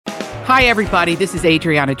Hi, everybody. This is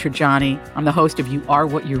Adriana Trajani. I'm the host of You Are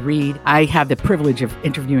What You Read. I have the privilege of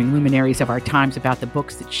interviewing luminaries of our times about the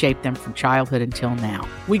books that shaped them from childhood until now.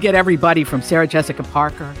 We get everybody from Sarah Jessica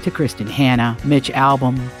Parker to Kristen Hanna, Mitch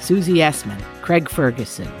Albom, Susie Essman, Craig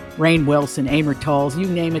Ferguson, Rainn Wilson, Amor Tolls, you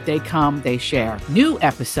name it, they come, they share. New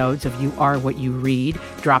episodes of You Are What You Read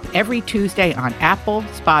drop every Tuesday on Apple,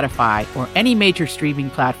 Spotify, or any major streaming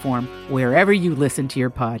platform wherever you listen to your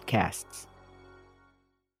podcasts.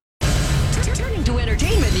 Turning to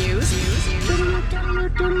entertainment news,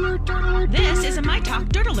 this is a My Talk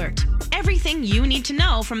Dirt Alert. Everything you need to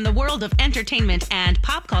know from the world of entertainment and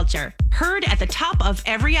pop culture. Heard at the top of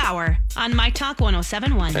every hour on My Talk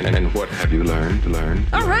 107.1. And what have you learned?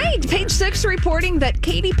 All right, Page 6 reporting that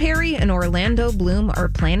Katy Perry and Orlando Bloom are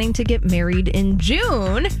planning to get married in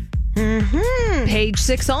June. Page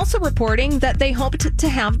 6 also reporting that they hoped to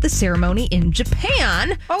have the ceremony in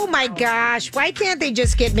Japan. Oh my gosh, why can't they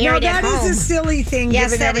just get married at home? That is a silly thing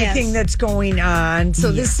given everything that's going on. So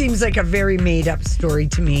this seems like a very made up story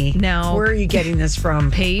to me. Now, where are you getting this from?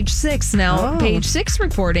 Page 6. Now, Page 6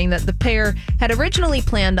 reporting that the pair had originally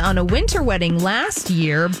planned on a winter wedding last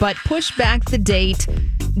year, but pushed back the date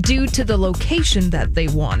due to the location that they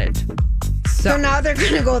wanted. So now they're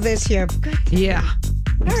going to go this year. Good. Yeah.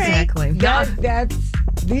 Exactly. That's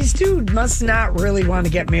these two must not really want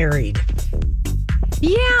to get married.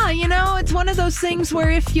 Yeah, you know, it's one of those things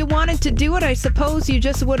where if you wanted to do it, I suppose you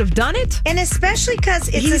just would have done it. And especially because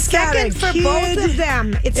it's a second for both of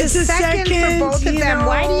them. It's a second for both of them.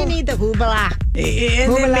 Why do you need the hoobla?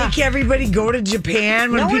 And then make everybody go to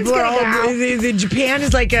Japan when people are all... The Japan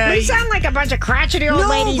is like a... We sound like a bunch of crotchety old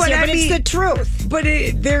ladies here, but it's the truth. But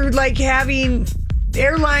they're like having...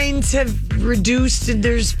 Airlines have reduced, and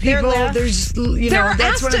there's people, that's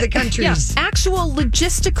one of the countries. Yeah, actual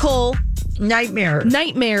logistical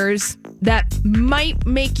nightmares that might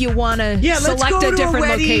make you want to select a different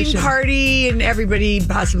location. Party, and everybody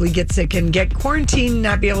possibly get sick and get quarantined,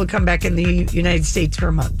 not be able to come back in the United States for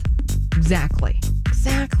a month. Exactly.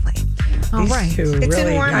 All right. It's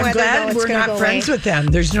in warm weather. I'm glad we're not friends with them.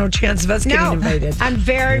 There's no chance of us getting invited. I'm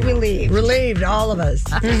very relieved. Relieved, all of us.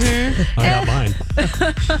 I got mine.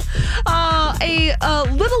 A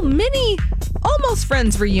little mini almost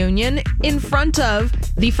Friends reunion in front of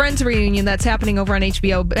the Friends reunion that's happening over on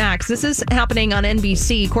HBO Max. This is happening on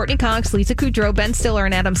NBC. Courtney Cox, Lisa Kudrow, Ben Stiller,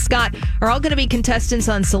 and Adam Scott are all going to be contestants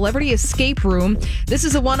on Celebrity Escape Room. This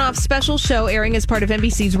is a one-off special show airing as part of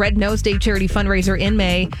NBC's Red Nose Day charity fundraiser in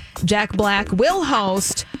May. Jack Black will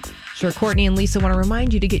host. Sure, Courtney and Lisa want to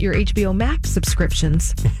remind you to get your HBO Max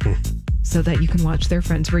subscriptions so that you can watch their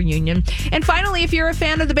Friends reunion. And finally, if you're a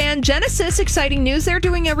fan of the band Genesis, exciting news, they're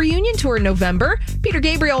doing a reunion tour in November. Peter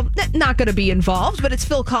Gabriel, not going to be involved, but it's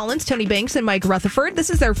Phil Collins, Tony Banks, and Mike Rutherford.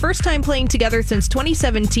 This is their first time playing together since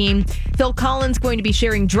 2017. Phil Collins going to be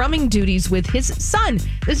sharing drumming duties with his son.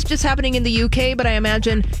 This is just happening in the UK, but I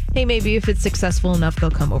imagine, hey, maybe if it's successful enough,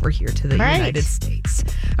 they'll come over here to the United States.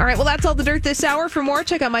 All right, well, that's all the dirt this hour. For more,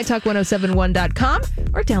 check out mytalk1071.com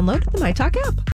or download the MyTalk app.